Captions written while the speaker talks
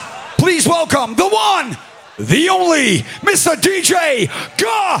please welcome the one, the only, Mr. DJ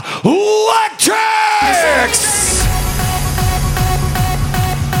Galactixx!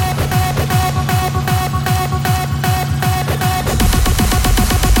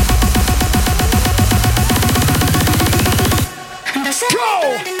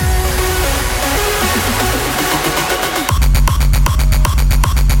 Go!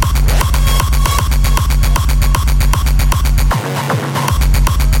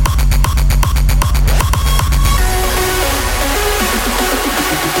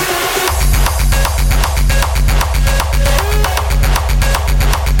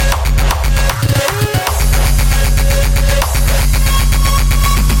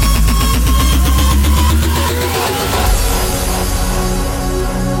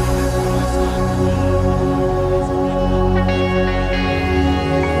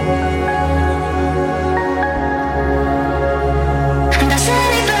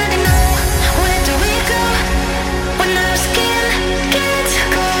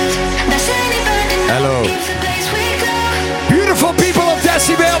 Hello. Beautiful people of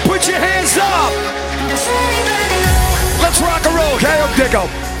Decibel, put your hands up. Let's rock and roll. Hey, Diggo.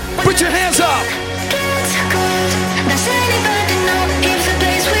 Put your hands up.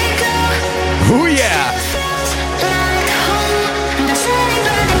 Oh, yeah.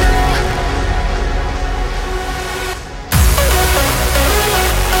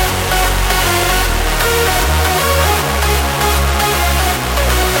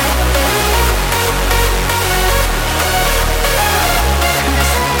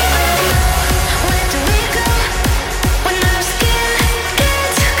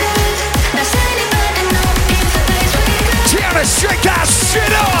 Shake that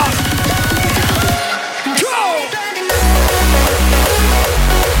shit up! Go!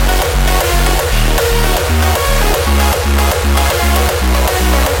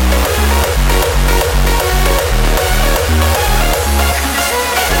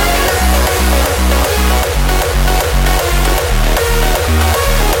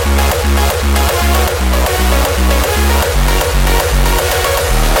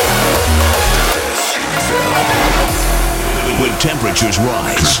 When temperatures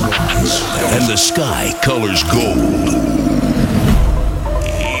rise and the sky colors gold,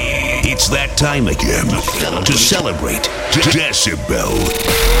 it's that time again to celebrate Decibel.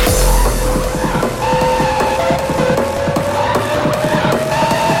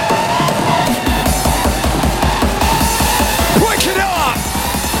 Break it up!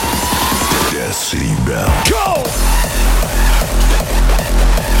 Decibel. Go!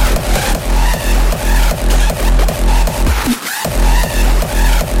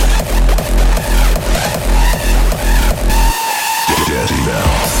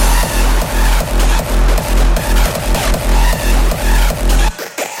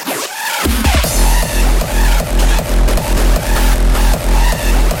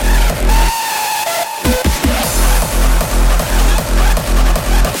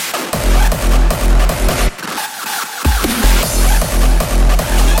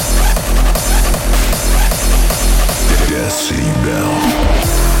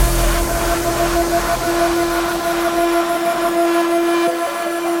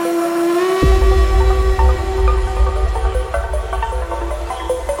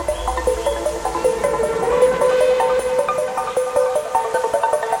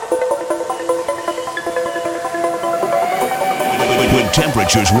 When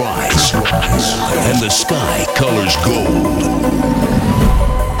temperatures rise and the sky colors gold,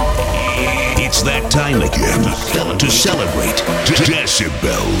 it's that time again to celebrate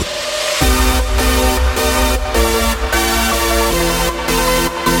Decibel.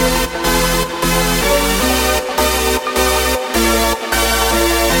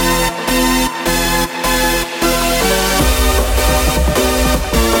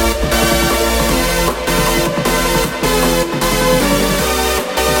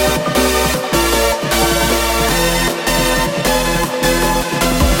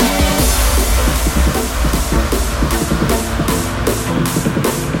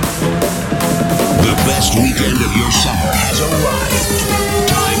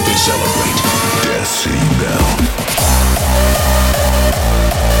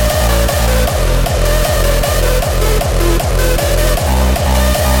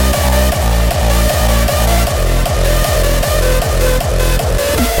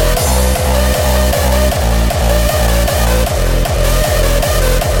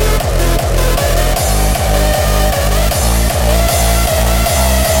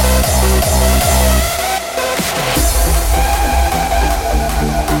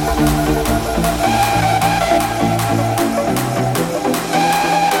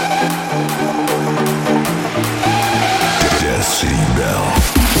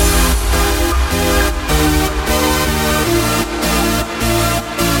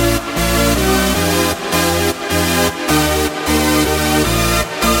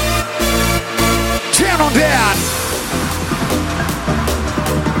 on down.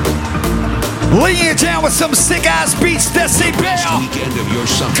 Laying it down with some sick-ass beats, Decibel. Best weekend of your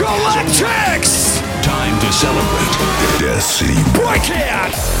summer. Galactixx. Time to celebrate. Decibel. Break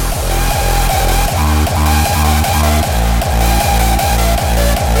it.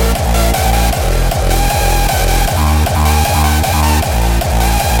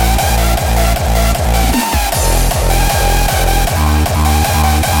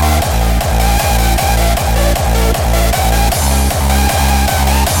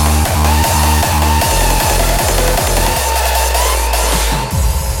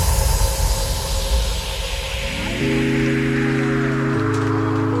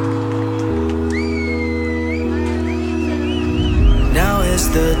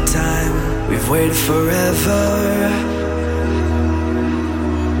 The time we've waited forever.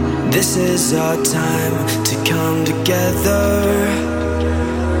 This is our time to come together.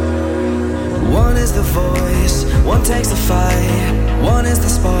 One is the voice, one takes the fight. One is the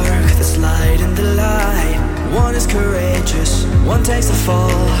spark that's lighting the light. One is courageous, one takes the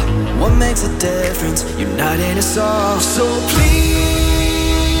fall. One makes a difference, uniting us all. So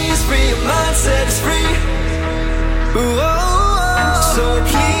please, free your mind, set us free. Ooh, so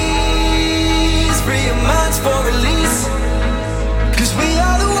please, free your minds for release. 'Cause we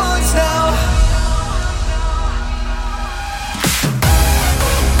are the ones now.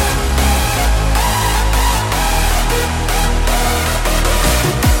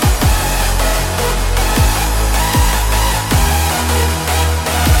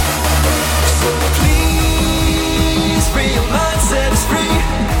 So please, free your mind, set us free.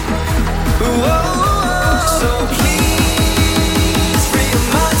 So please.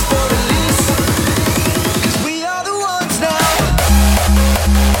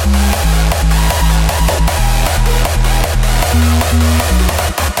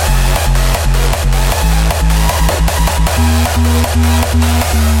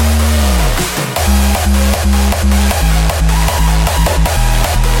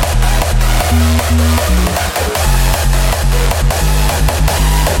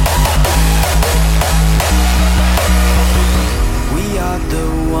 We are the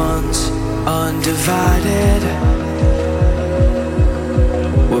ones undivided.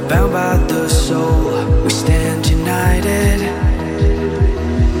 We're bound by the soul, we stand united.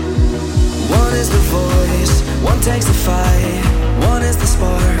 One is the voice, one takes the fight. One is the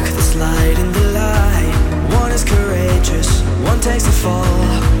spark that's lighting the light. One is courageous, one takes the fall.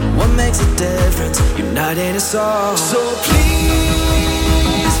 One makes a difference, uniting us all. So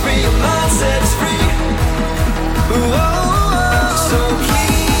please, free your mind, set us free. So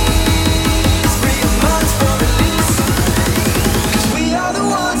please, free your minds for release. 'Cause we are the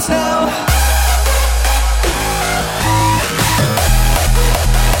ones now.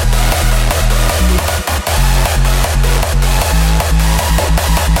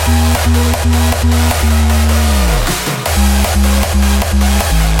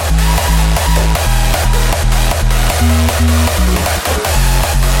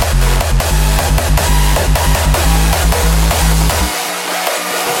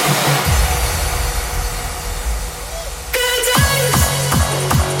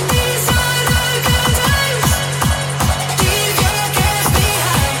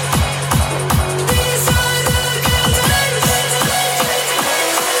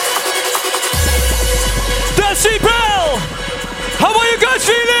 Decibel! How are you guys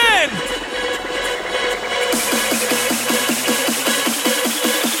feeling?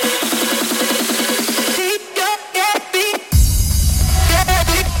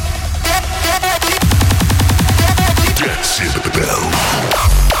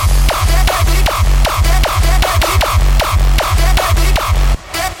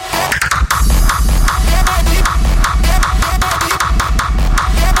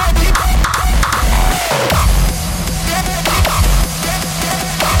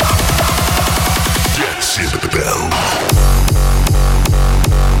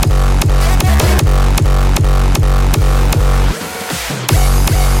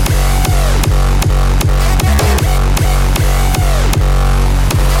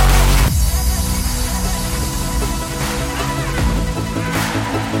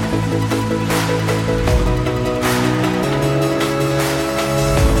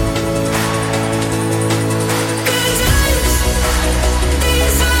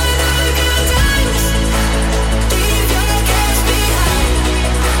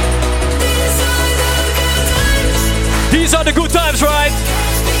 These are the good times, right?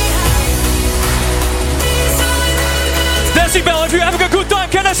 Decibel, if you're having a good time,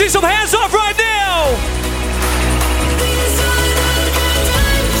 can I see some hands up right now?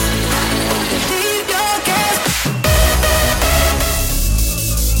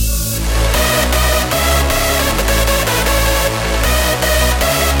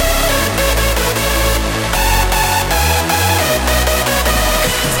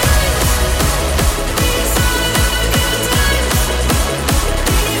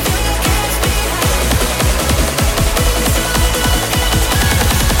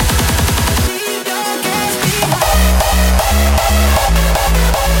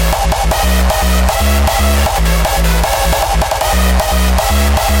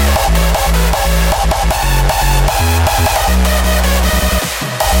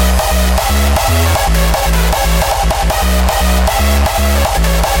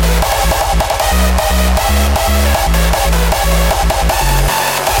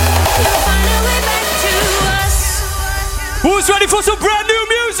 for some brand new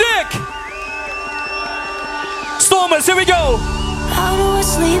music. Stormers, here we go. How do I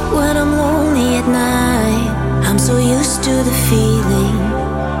sleep when I'm lonely at night? I'm so used to the feeling.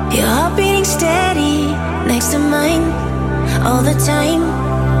 Your heart beating steady next to mine all the time.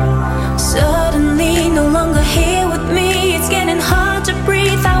 Suddenly no longer here with me. It's getting hard to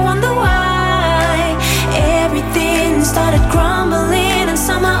breathe. I wonder why everything started crumbling, and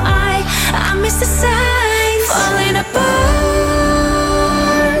somehow I missed the signs. Falling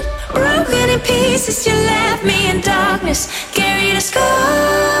apart, broken in pieces. You left me in darkness, carry the scars.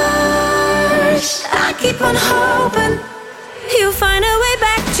 I keep on hoping you'll find a way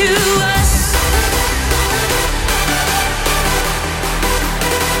back to us.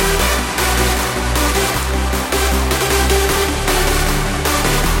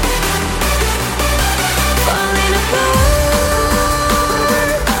 Falling apart,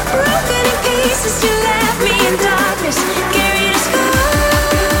 broken in pieces. You left me in darkness, carry the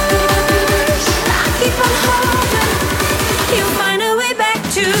scars. I keep on hoping you'll find a way back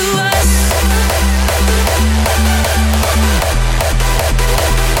to us.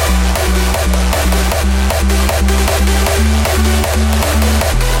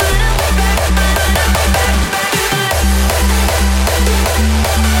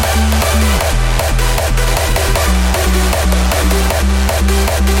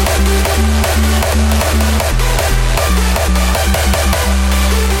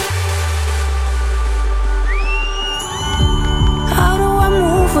 How do I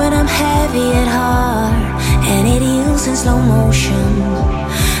move when I'm heavy at heart and it heals in slow motion?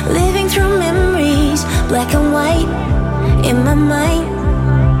 Living through memories, black and white, in my mind.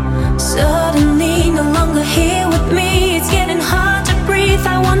 Suddenly no longer here with me. It's getting hard to breathe.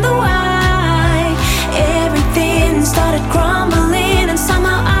 I wonder why everything started crumbling, and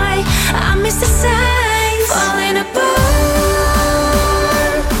somehow I missed the signs. Falling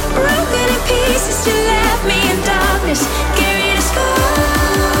apart, broken in pieces. You left me in darkness, carry the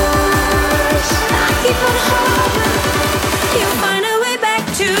scars. I keep on hoping you'll find a way back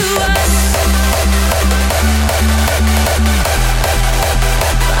to us.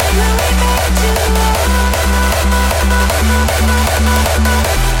 Find a way back to us.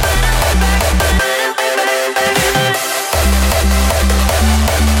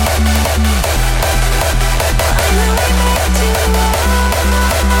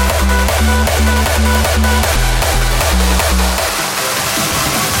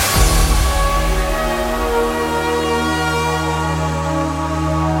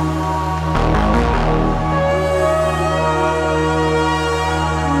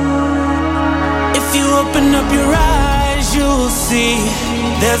 If you open up your eyes, you'll see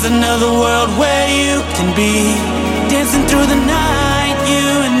there's another world where you can be. Dancing through the night,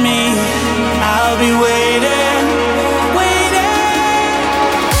 you and me. I'll be waiting, waiting.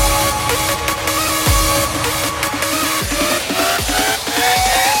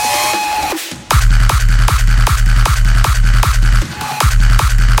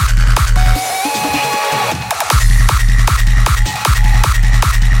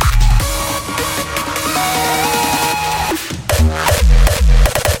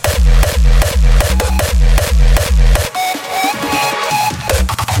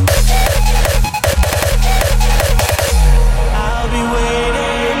 I'll be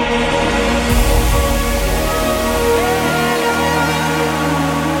waiting.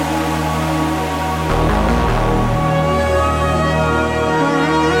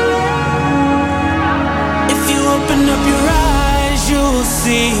 If you open up your eyes, you'll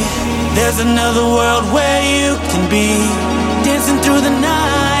see there's another world where you can be. Dancing through the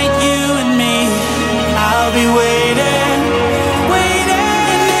night, you and me. I'll be waiting, waiting.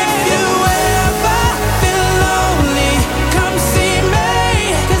 And if you ever feel lonely, come see me.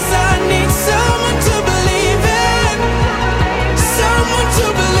 'Cause I need someone to believe in, someone to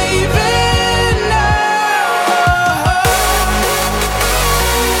believe in.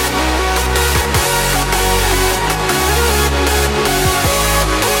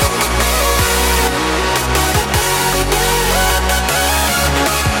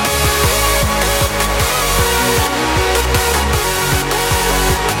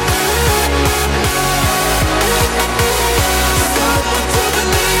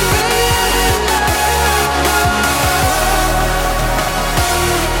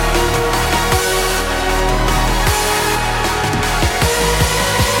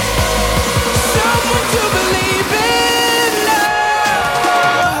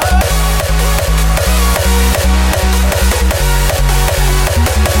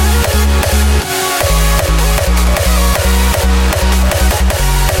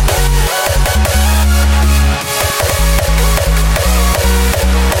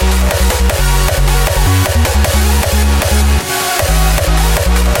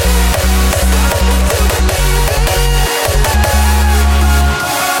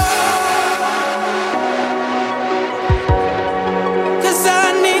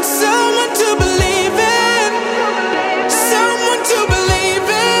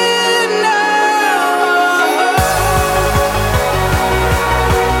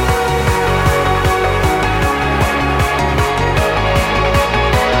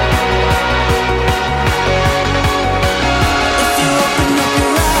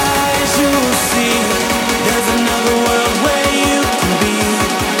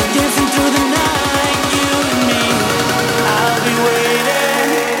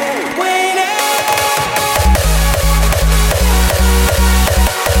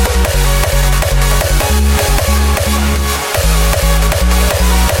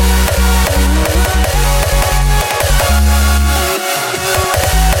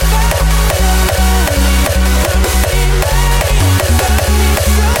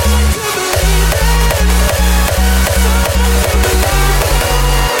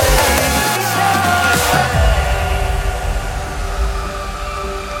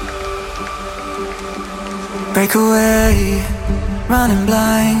 break away, running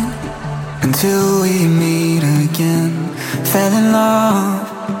blind until we meet again. Fell in love,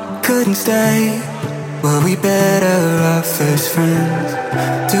 couldn't stay. Were we better off as friends?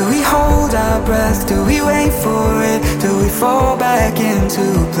 Do we hold our breath? Do we wait for it? Do we fall back into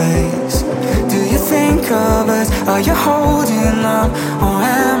place? Do you think of us? Are you holding on? Or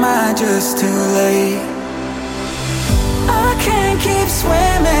am I just too late? I can't keep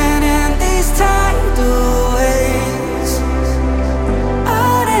swimming in these tidal waves,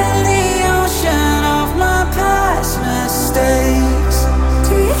 out in the ocean of my past mistakes.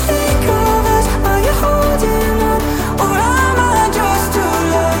 Do you think of us? Are you holding on? Or am I just too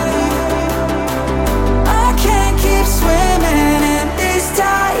late? I can't keep swimming in these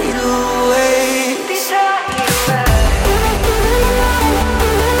tidal waves.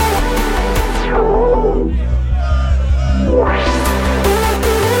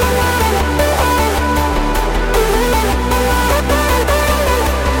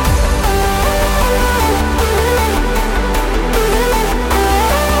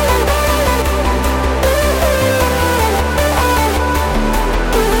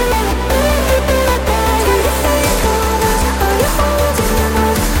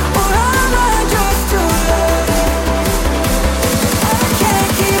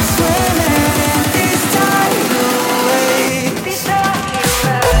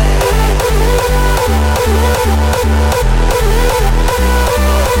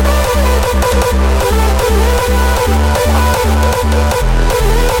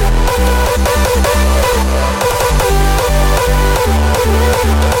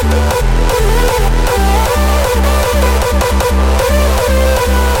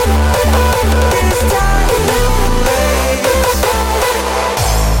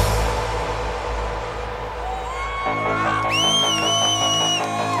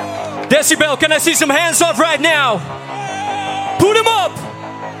 Decibel, can I see some hands up right now? Put them up!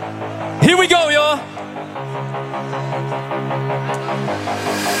 Here we go, y'all.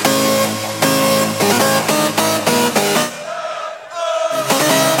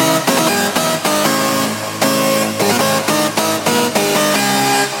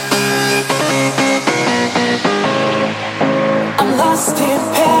 I'm lost in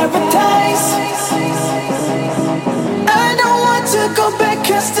paradise. I don't want to go back,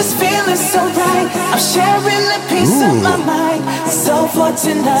 'cause this feeling's so right. I'm sharing a piece of my mind. So for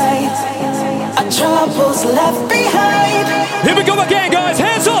tonight, our troubles left behind. Here we go again, guys.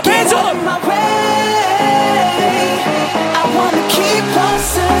 Hands up, hands Get out up! of my way. I wanna keep on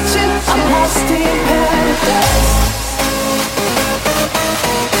searching. I'm lost in paradise.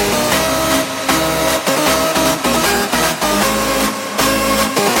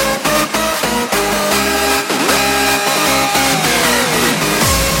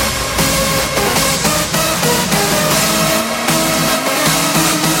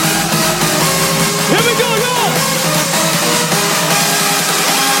 Here we go, y'all!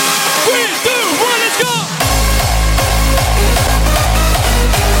 3, 2, 1, let's go!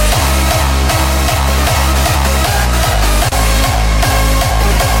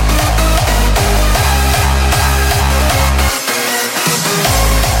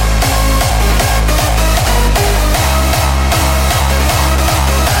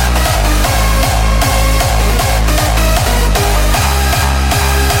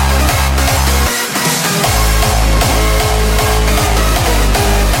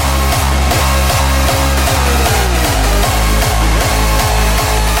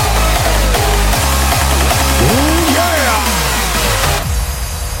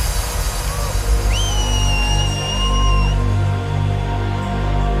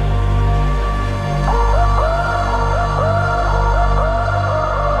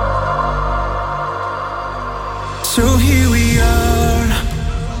 So here we are.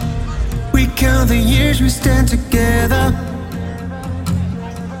 We count the years we stand together.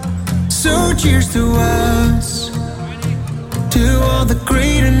 So cheers to us, to all the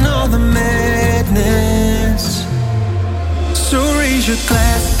great and all the madness. So raise your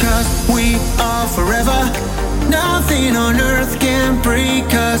glass, 'cause we are forever. Nothing on earth can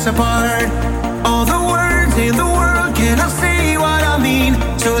break us apart. All the words in the world cannot say what I mean.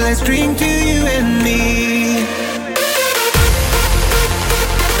 So let's drink to you and me.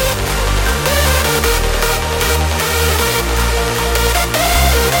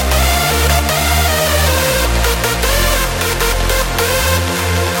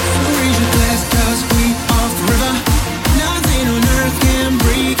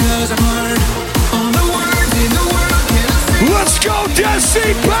 Let's go,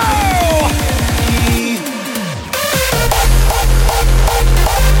 Decibel!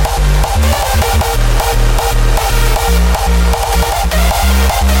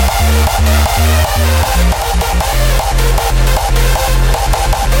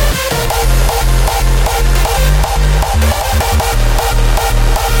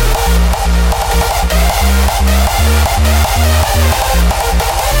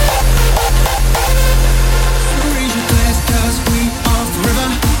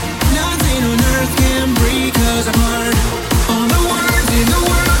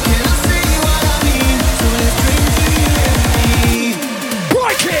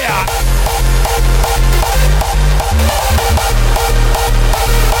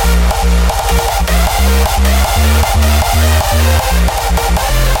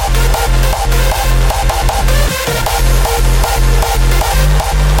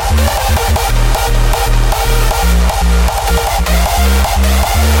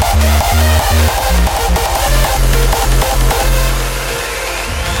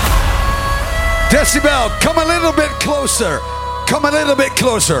 Decibel, come a little bit closer. Come a little bit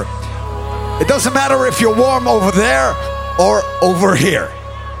closer. It doesn't matter if you're warm over there or over here.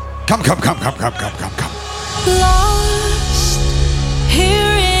 Come. Lost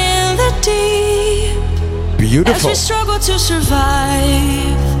here in the deep. Beautiful. As we struggle to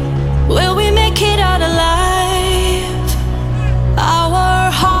survive, will we make it out alive?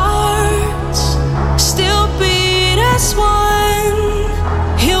 Our hearts still beat as one.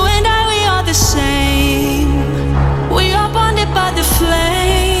 You and I, we are the same. We are bonded by the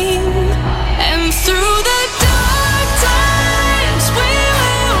flame. And through the dark times, we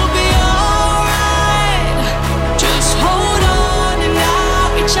will be alright. Just hold on and I'll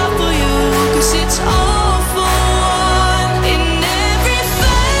reach out for you, 'cause it's all for one. In every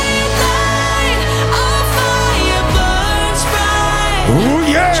faint line, our fire burns bright. Ooh,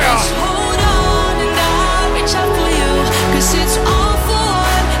 yeah. Just hold on and I'll reach out for you, 'cause it's all for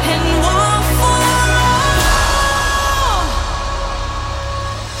one and one for all.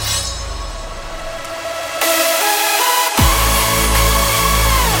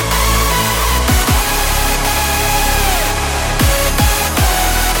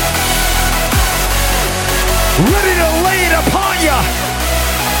 Ready to lay it upon ya.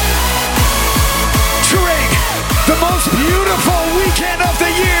 During the most beautiful weekend of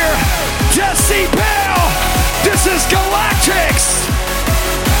the year, Decibel, this is Galactixx.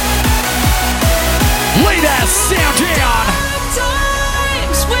 Lay that sound down.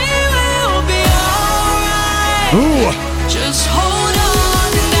 Times we will be alright. Ooh, Just hold on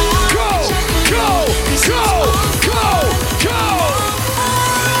and I'll go, reach out for go, you, 'cause go, it's go, go. all.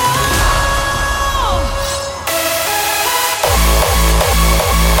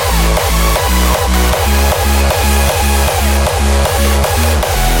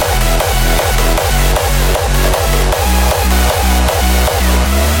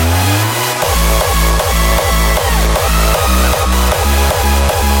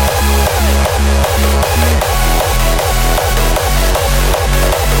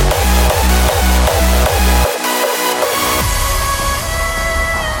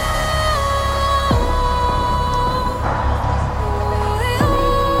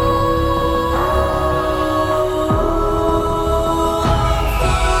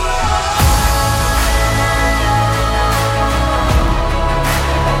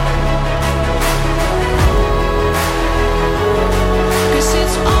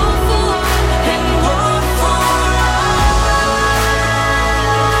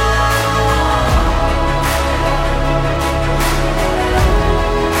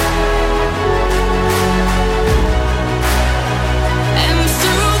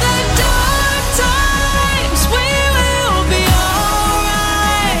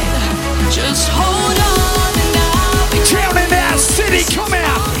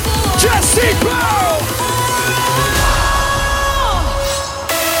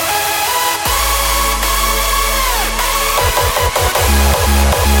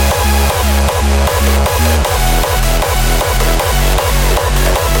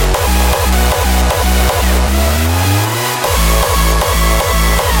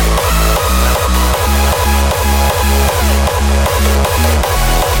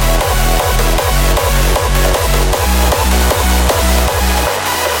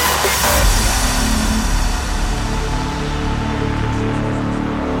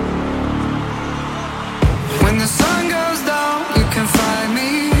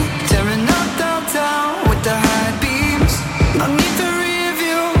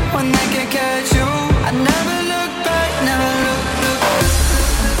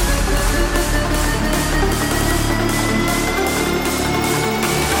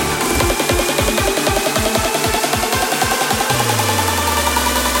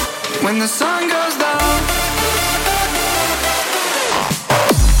 when the sun goes down.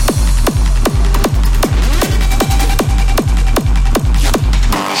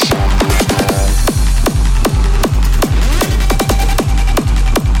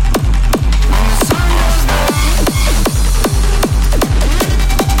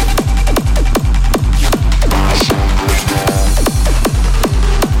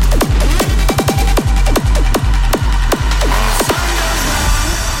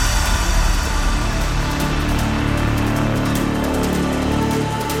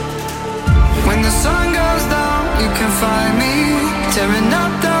 When the sun goes down, you can find me tearing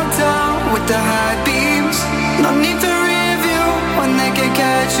up downtown with the high beat.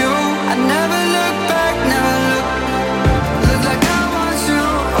 catch you. I never look back, never look like I want you.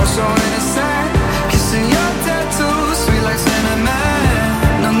 Oh, so innocent, kissing your tattoo, sweet like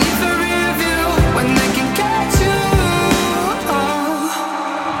cinnamon. No need for review when they can catch you.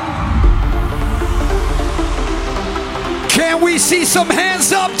 Can we see some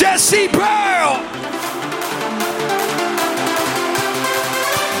hands up, Decibel?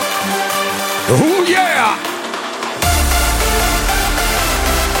 Oh yeah!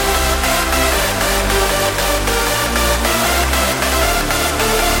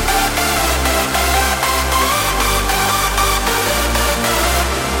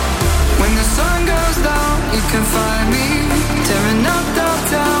 When the sun goes down, you can find me tearing up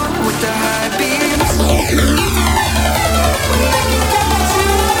downtown with the high beams.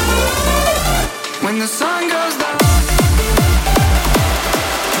 When the sun goes down.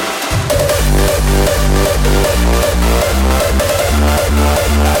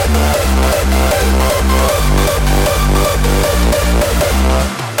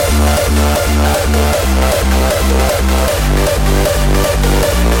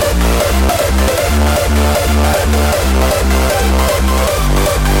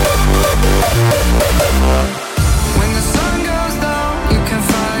 When the sun goes down, you can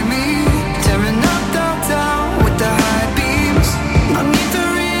find me tearing up downtown with the high beams. No need to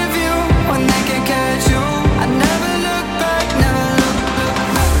review when they can catch you. I never look back, never look.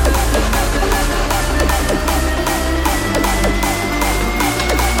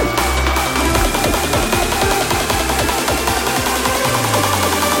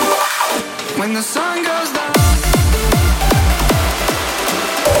 When the sun goes down.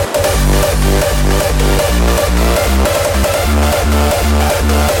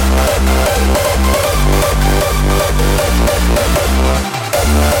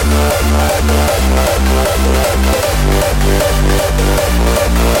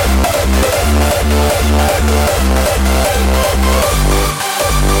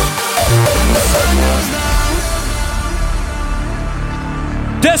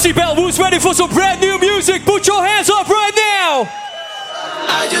 Decibel, who's ready for some brand new music? Put your hands up right now!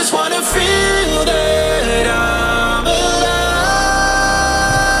 I just wanna feel that I'm alive,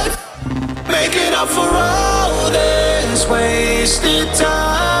 making up for all this wasted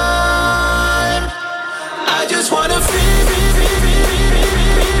time. I just wanna feel.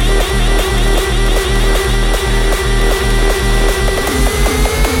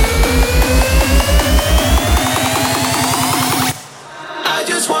 I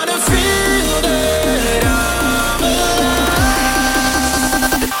just wanna feel that I'm alive.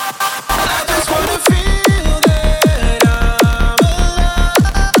 I just wanna feel that I'm alive.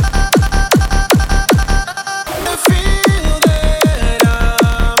 I feel that I'm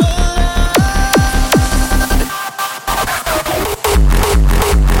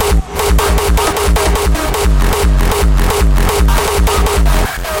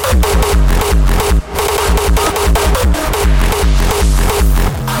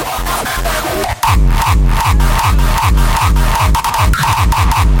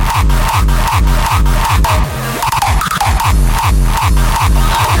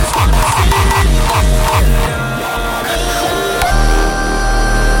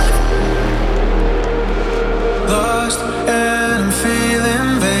lost and I'm feeling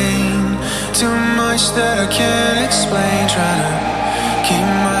vain. Too much that I can't explain. Trying to keep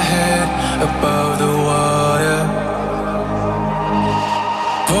my head above the water.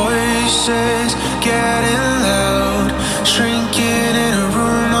 Voices getting loud, shrinking in a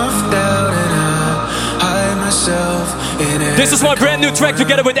room of doubt, and I hide myself in it. This is my brand new track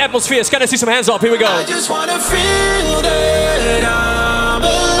together with Atmospheres. Can I see some hands up? Here we go. I just wanna feel that I'm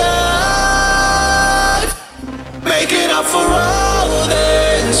alive, making up for all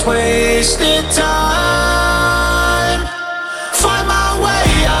this wasted time. Find my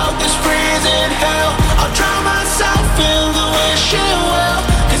way out this freezing hell. I'll drown myself in the wishing well,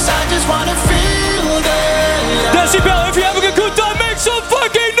 'cause I just wanna feel that Decibel, if you're having a good time, make some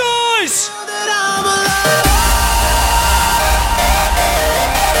fucking noise! that I'm alive.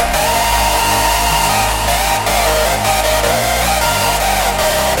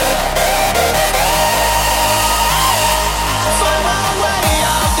 Find my way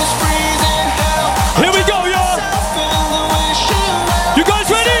out this freezing hell. Here we go, y'all! Feel the wishing well. You guys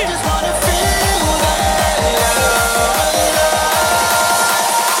ready? Just wanna feel that I'm alive.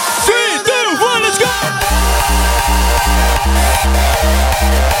 3, 2, 1, let's go!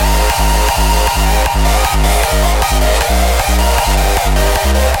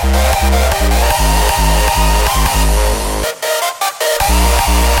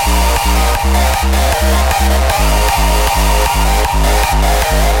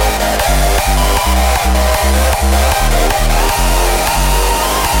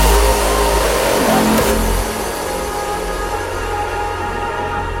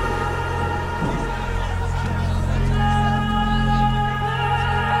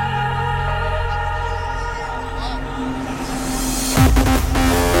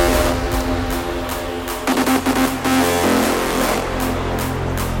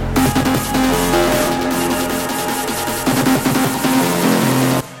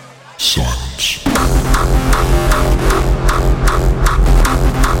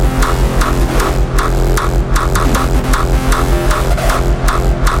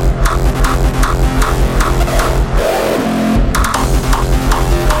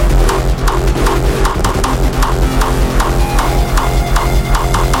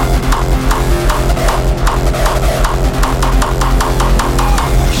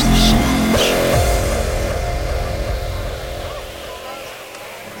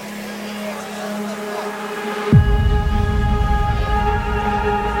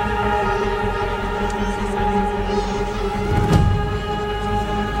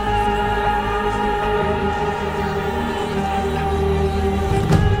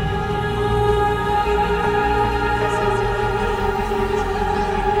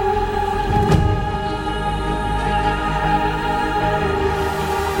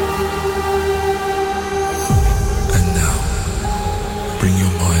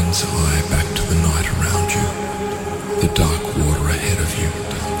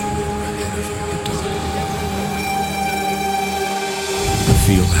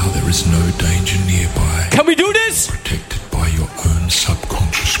 Feel how there is no danger nearby. Can we do this? Protected by your own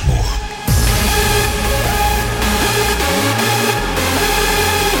subconscious law.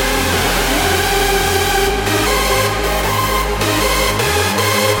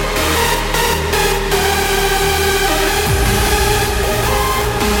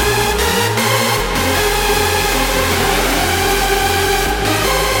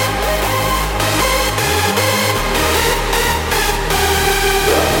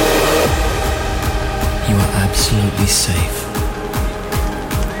 You are absolutely safe.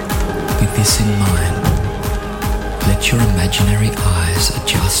 With this in mind, let your imaginary eyes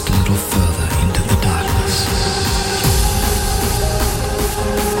adjust a little further into the darkness.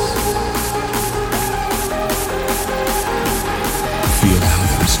 Feel how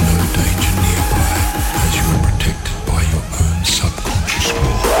there is no danger nearby as you are protected by your own subconscious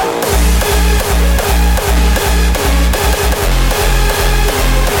law.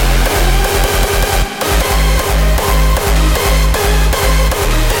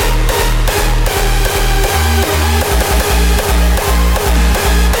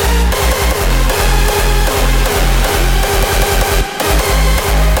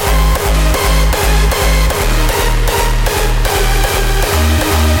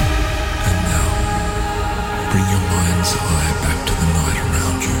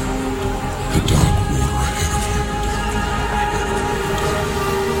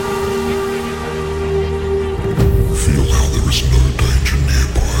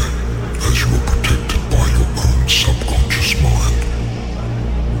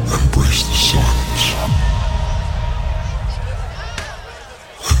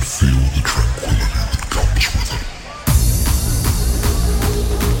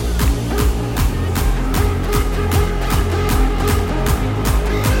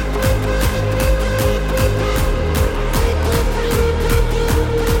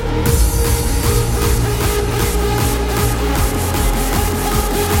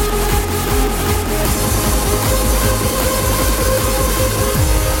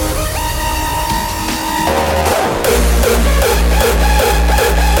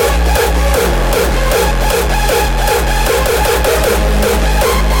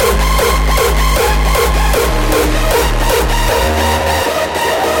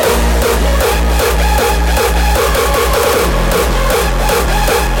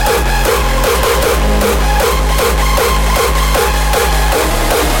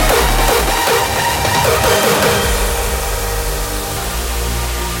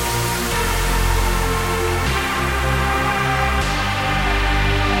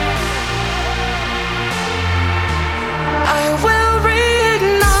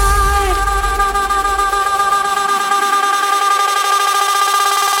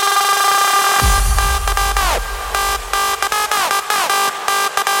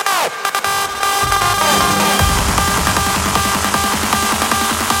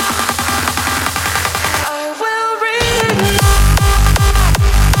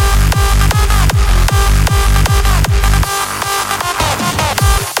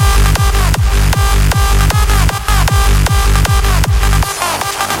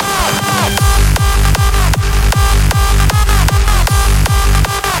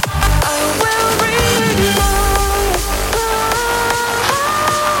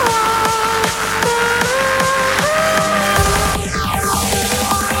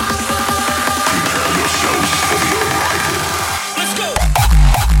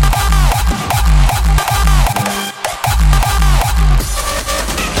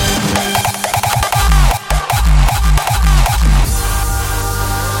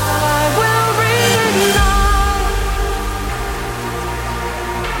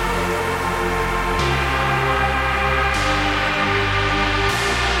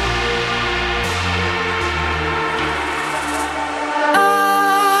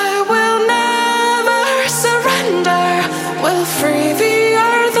 free the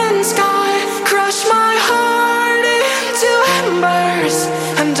earth and sky, crush my heart into embers,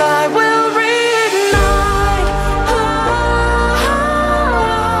 and I will reignite.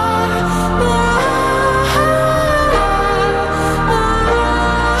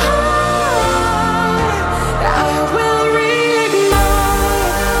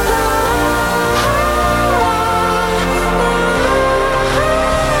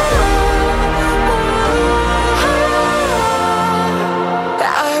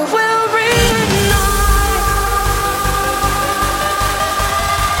 I will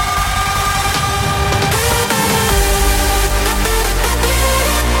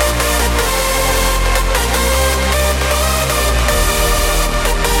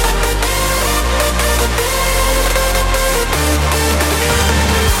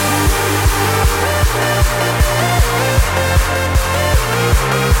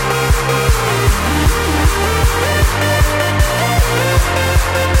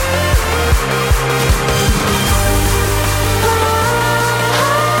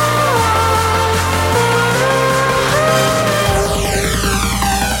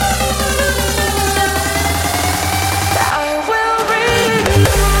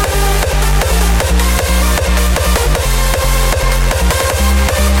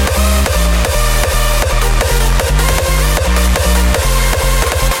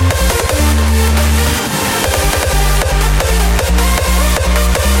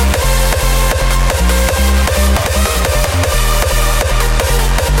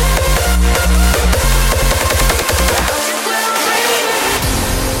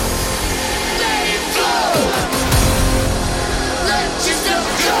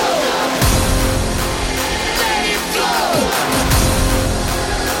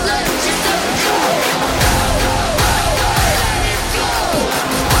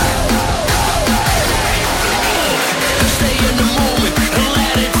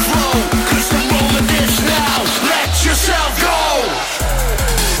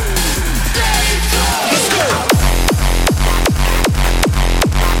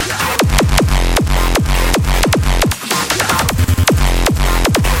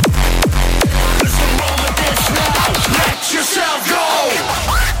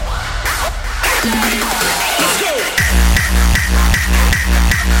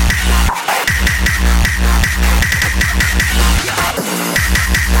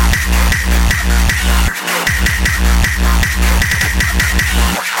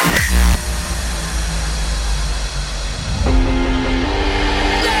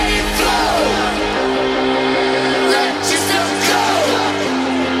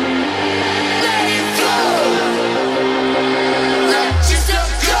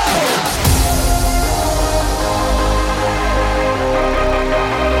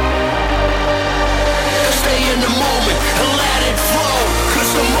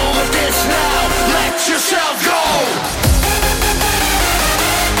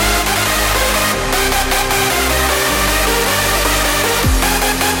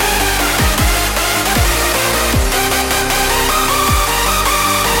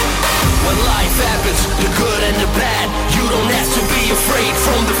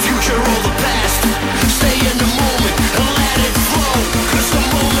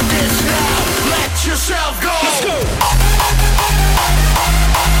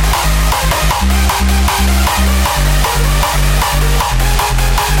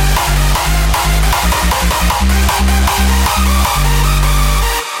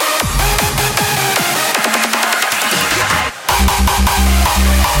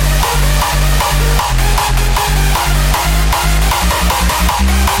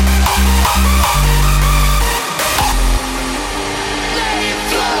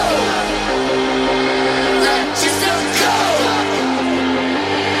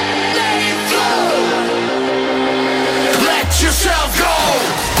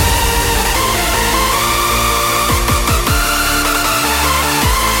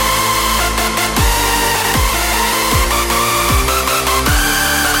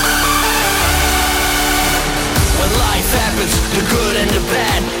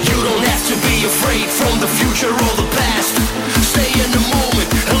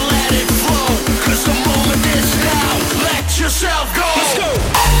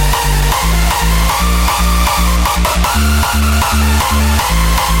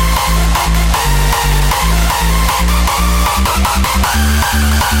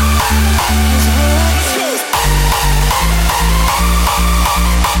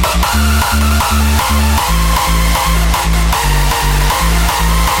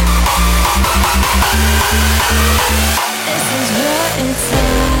This is what it's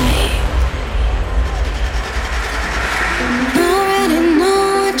like.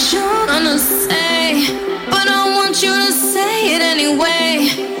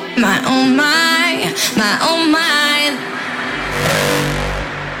 own mind.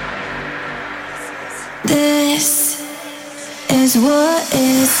 This is what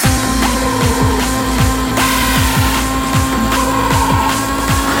is.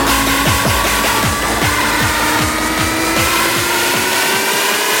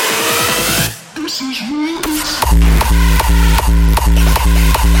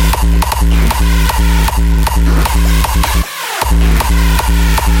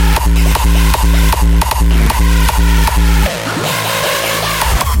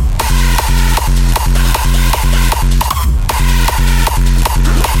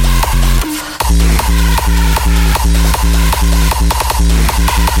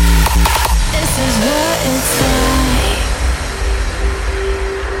 This is what it's like.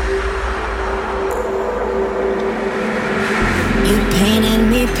 You painted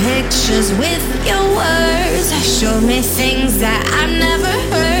me pictures with your words, showed me things that I've never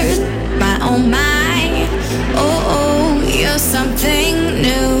heard. My oh my, oh, you're something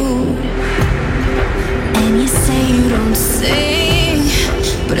new. And you say you don't sing,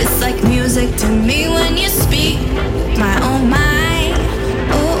 but it's like music to me when you speak. My oh my,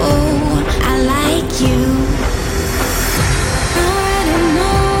 oh, I like you. I already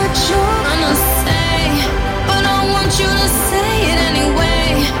know what you're gonna say, but I want you to say it anyway.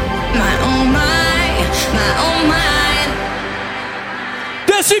 My oh my,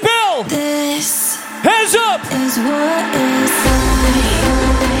 Decibel! this Hands up! is what it's like.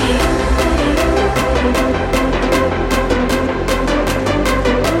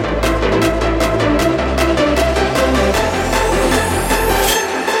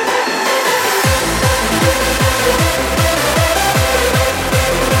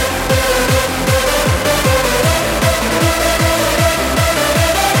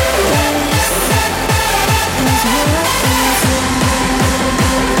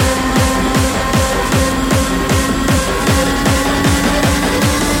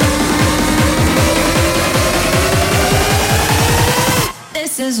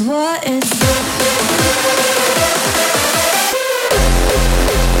 This is what it's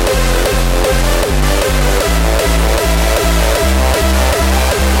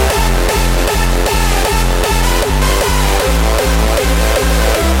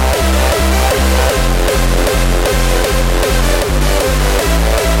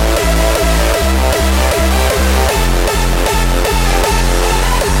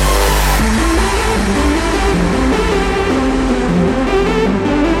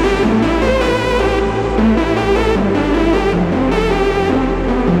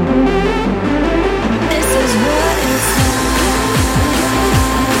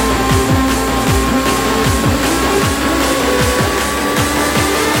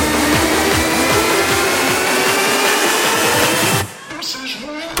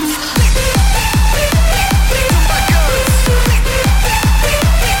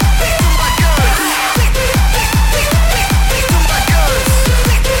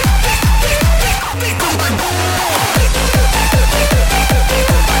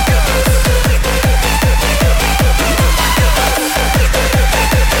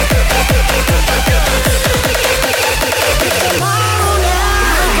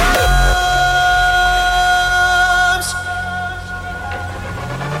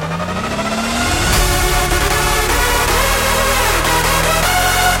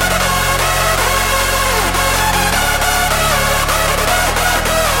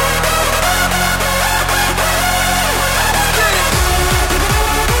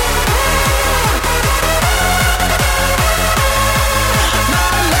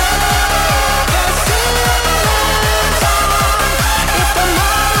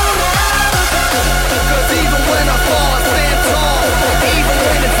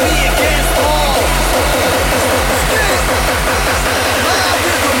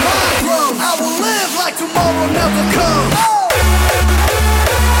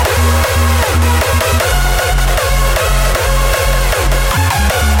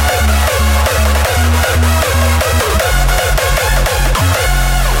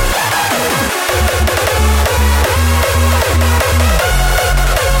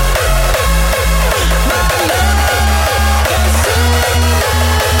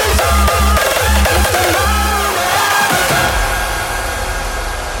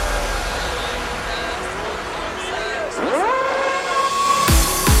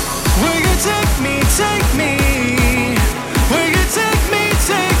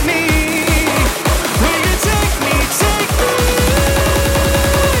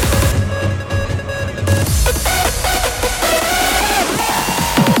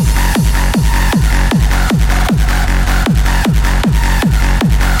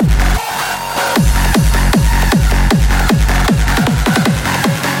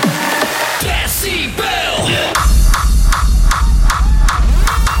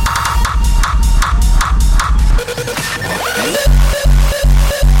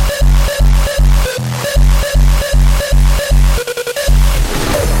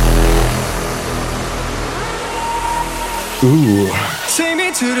Ooh. Take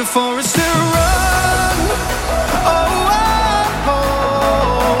me to the forest to run. Oh, oh,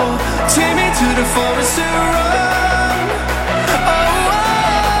 oh. Take me to the forest to run. Oh, oh.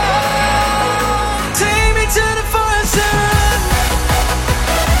 Take me to the forest to run.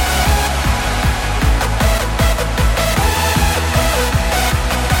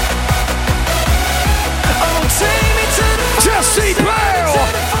 Oh, take me to the forest. Decibel.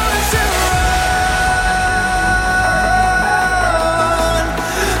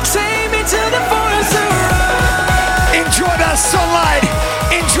 Enjoy that sunlight,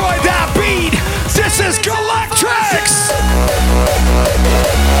 enjoy that beat. This is Galactixx.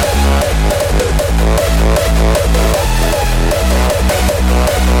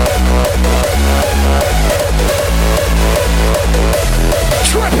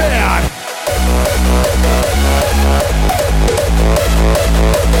 Trippin'.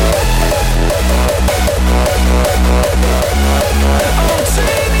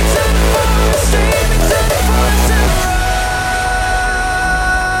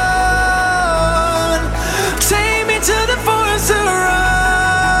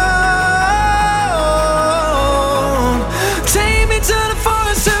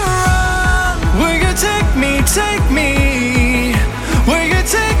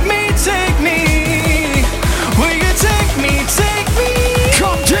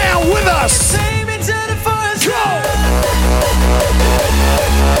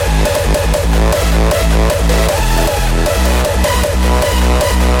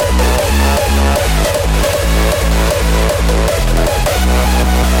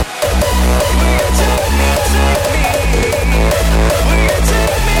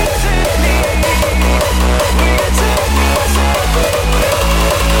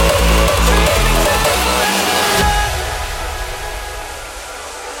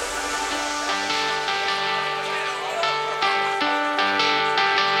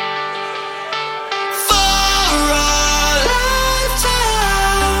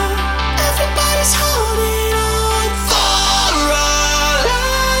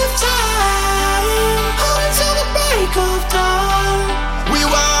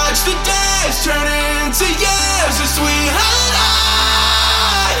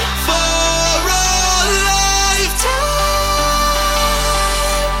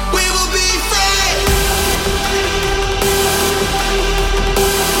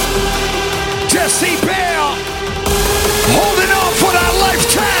 Decibel, holding on for that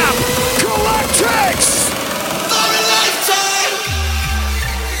lifetime. Galactixx, for a lifetime.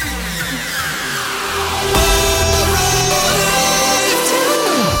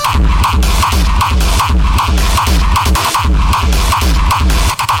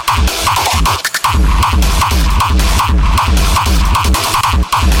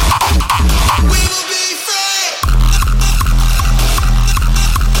 We will be free.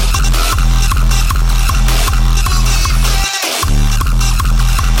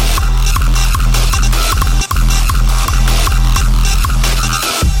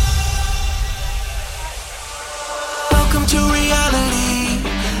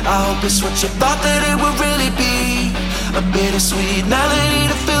 I hope it's what you thought that it would really be. A bittersweet melody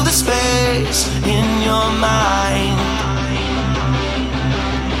to fill the space in your mind.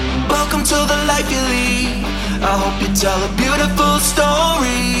 Welcome to the life you lead. I hope you tell a beautiful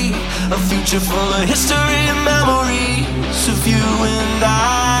story, a future full of history and memories of you and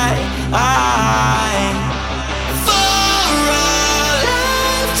I. For a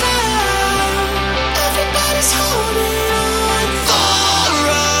lifetime, everybody's holding on. For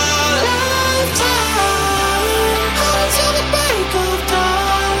a lifetime, until the break of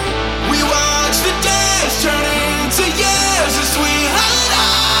dawn. We watch the days turn into years as we hide.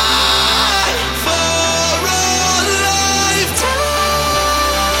 For a lifetime,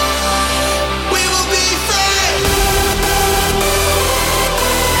 we will be free.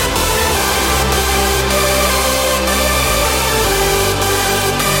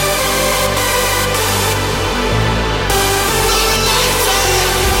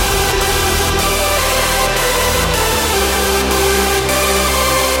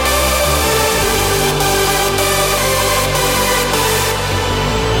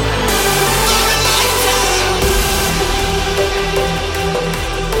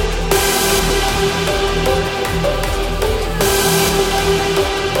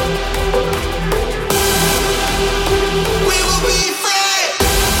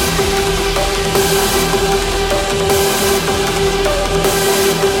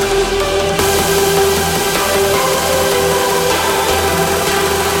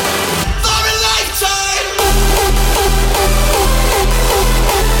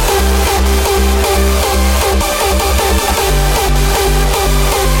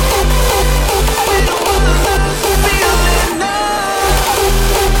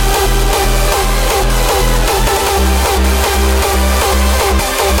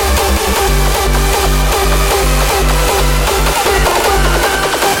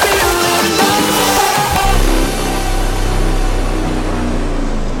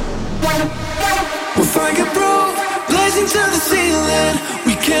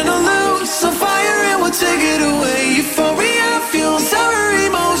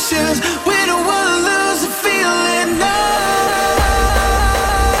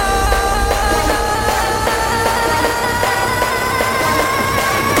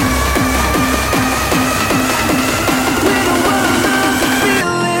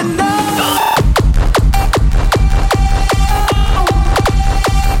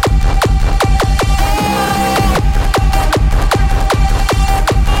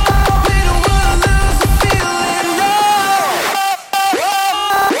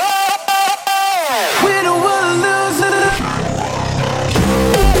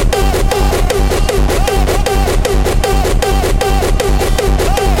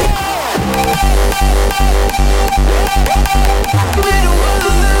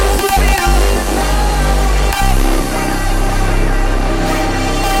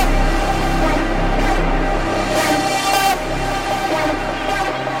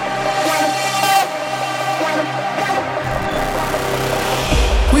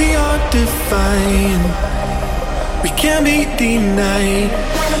 define. We can't be denied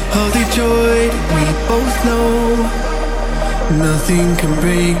all the joy that we both know. Nothing can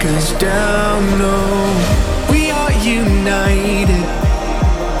break us down, no. We are united,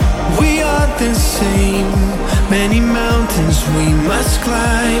 we are the same. Many mountains we must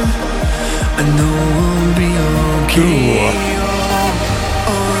climb. I know we'll be okay.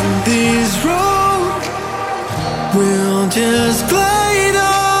 On this road, we'll just glide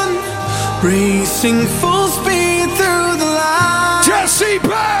on, racing full speed through the light. Decibel!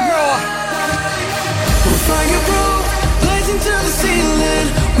 We're fireproof, blazing to the ceiling.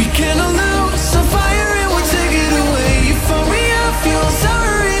 We cannot lose, so fire it will take it away. Euphoria fuels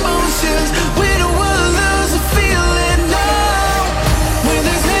our emotions. We don't wanna lose the feeling now. When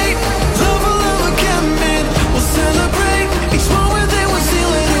there's hate, love will overcome it. We'll celebrate each moment, they will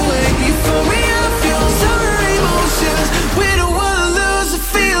seal it away. Euphoria fuels our emotions. We don't wanna lose the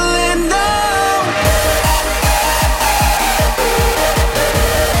feeling now.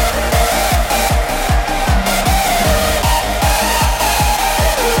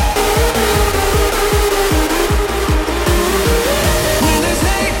 When there's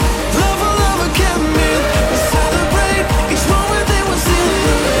hate, love will overcome it. We'll celebrate each moment, they will seal it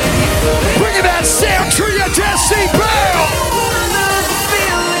away. Bringing that sound to you, Decibel!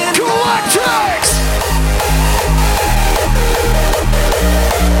 Galactixx!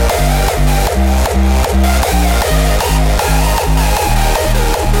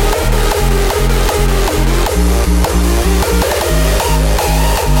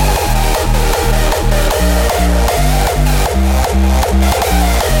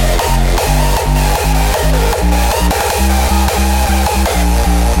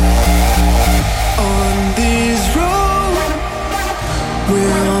 On this road,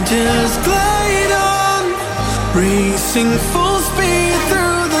 we'll just glide on, racing full speed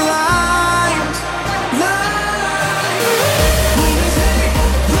through the light. When there's hate,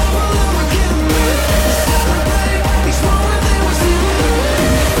 love will overcome it. We'll celebrate each moment, they will seal it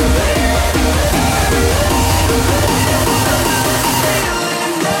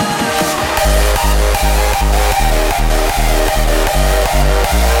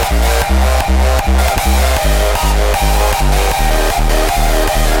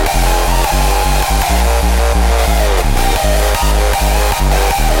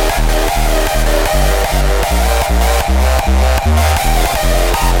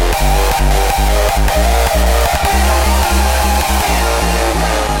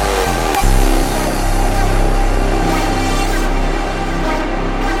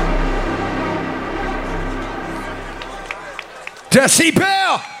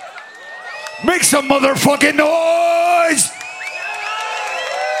Decibel! Make some motherfucking noise!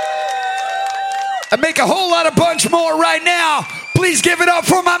 And make a whole lot of bunch more right now. Please give it up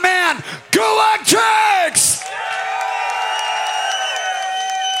for my man, Galactixx!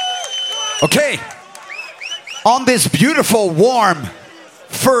 Okay, on this beautiful, warm,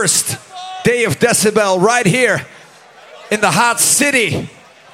 first day of Decibel right here in the hot city